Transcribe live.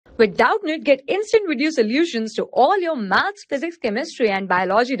With Doubtnut, get instant video solutions to all your maths, physics, chemistry, and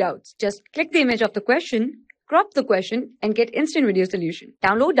biology doubts. Just click the image of the question, crop the question, and get instant video solution.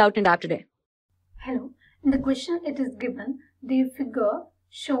 Download Doubtnut app today. Hello. In the question, it is given the figure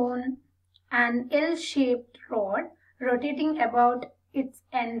shown an L-shaped rod rotating about its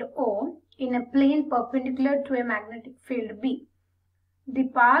end O in a plane perpendicular to a magnetic field B. The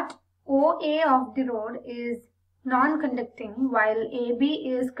part OA of the rod is non-conducting while AB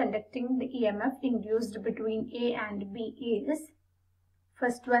is conducting. The EMF induced between A and B is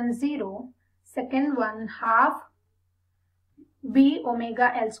first one 0, second one half B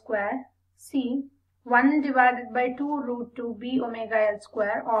omega L square, C 1 divided by 2 root 2 B omega L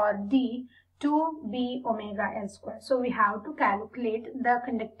square, or D 2 B omega L square. So we have to calculate the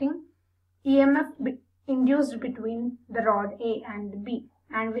conducting EMF induced between the rod A and B,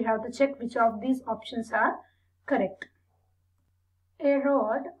 and we have to check which of these options are correct. A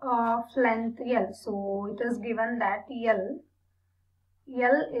rod of length L, so it is given that L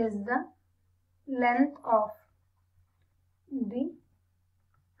is the length of the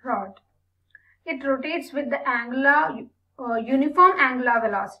rod. It rotates with the uniform angular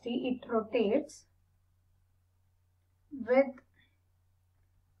velocity. It rotates with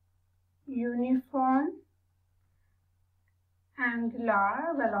uniform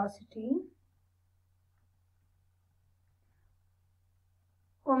angular velocity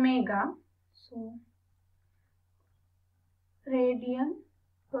omega, so radian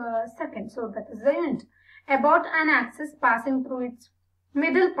per second, so that is the unit, about an axis passing through its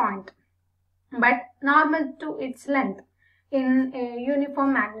middle point but normal to its length in a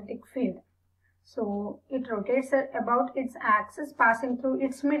uniform magnetic field. So it rotates about its axis passing through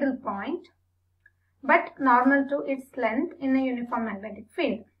its middle point but normal to its length in a uniform magnetic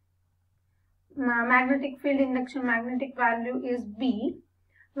field. Magnetic field induction magnetic value is B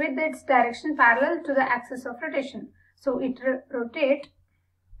with its direction parallel to the axis of rotation. So it rotates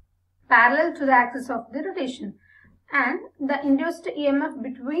parallel to the axis of the rotation, and the induced EMF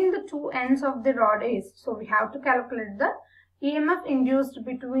between the two ends of the rod is, so we have to calculate the EMF induced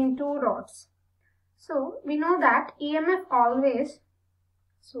between two rods. So we know that EMF always,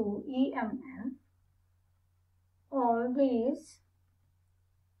 so EMF always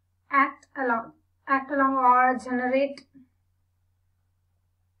act along or generate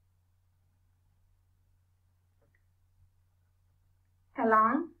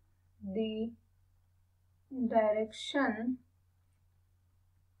along the direction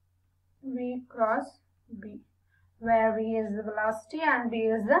V cross B, where V is the velocity and B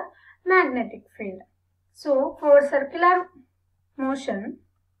is the magnetic field. So for circular motion,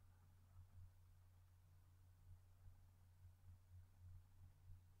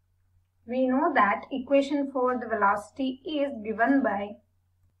 we know that equation for the velocity is given by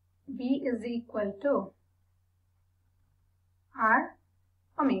V is equal to R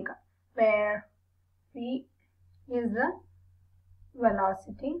omega, where V is the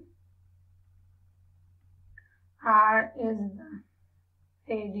velocity, R is the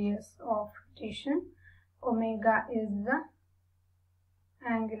radius of rotation, omega is the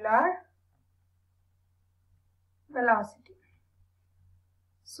angular velocity.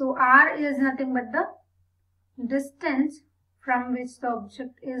 So R is nothing but the distance from which the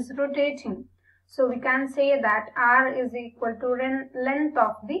object is rotating. So we can say that R is equal to length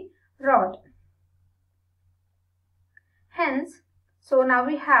of the rod. Hence, so now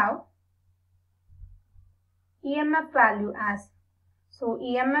we have EMF value as, so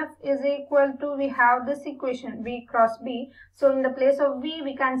EMF is equal to, we have this equation V cross B. So in the place of V,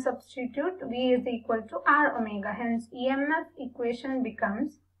 we can substitute V is equal to R omega. Hence, EMF equation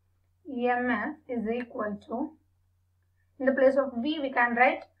becomes EMF is equal to, in the place of V, we can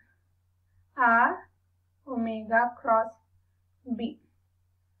write R omega cross B.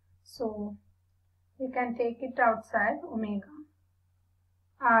 So we can take it outside, omega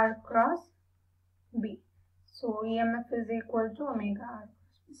R cross B. So EMF is equal to omega R cross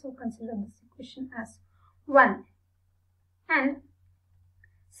B. So consider this equation as 1. And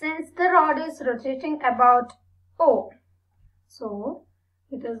since the rod is rotating about O, so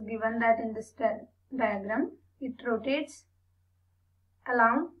it is given that in this diagram it rotates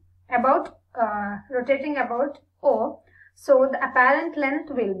rotating about O. So the apparent length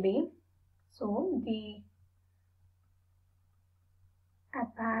will be, so the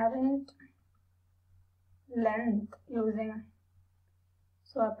apparent length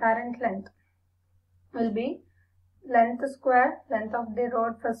apparent length will be length square, length of the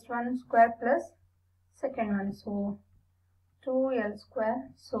rod first one square plus second one, so 2L square,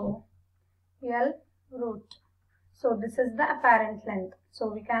 so L root. So this is the apparent length.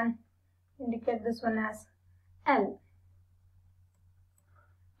 So we can indicate this one as L.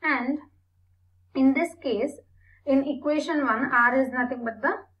 And in this case, in equation 1, R is nothing but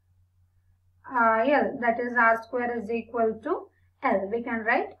the L, that is R square is equal to L. We can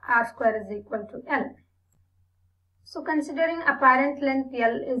write R square is equal to L. So considering apparent length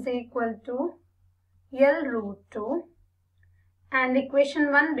L is equal to L root 2, and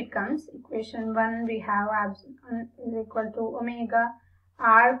equation 1 becomes, equation 1 we have is equal to omega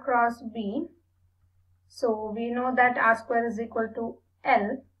R cross B. So we know that R square is equal to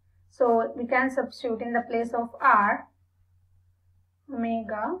L. So we can substitute in the place of R,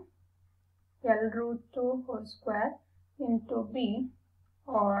 omega L root 2 whole square into B,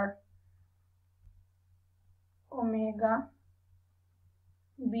 or omega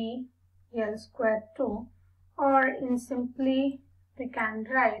B L square 2, or in simply we can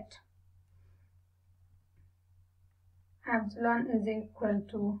write epsilon is equal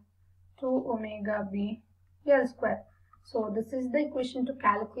to 2 omega B L square. So this is the equation to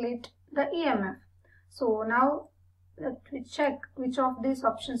calculate the EMF. So now let me check which of these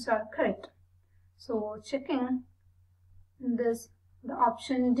options are correct. So checking this, the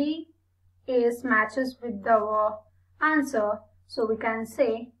option D is matches with our answer. So we can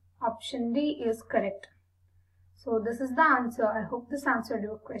say option D is correct. So this is the answer. I hope this answered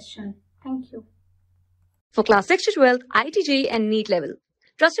your question. Thank you. For class 6 to 12, IIT JEE and NEET level.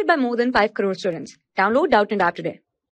 Trusted by more than 5 crore students. Download Doubtnut app today.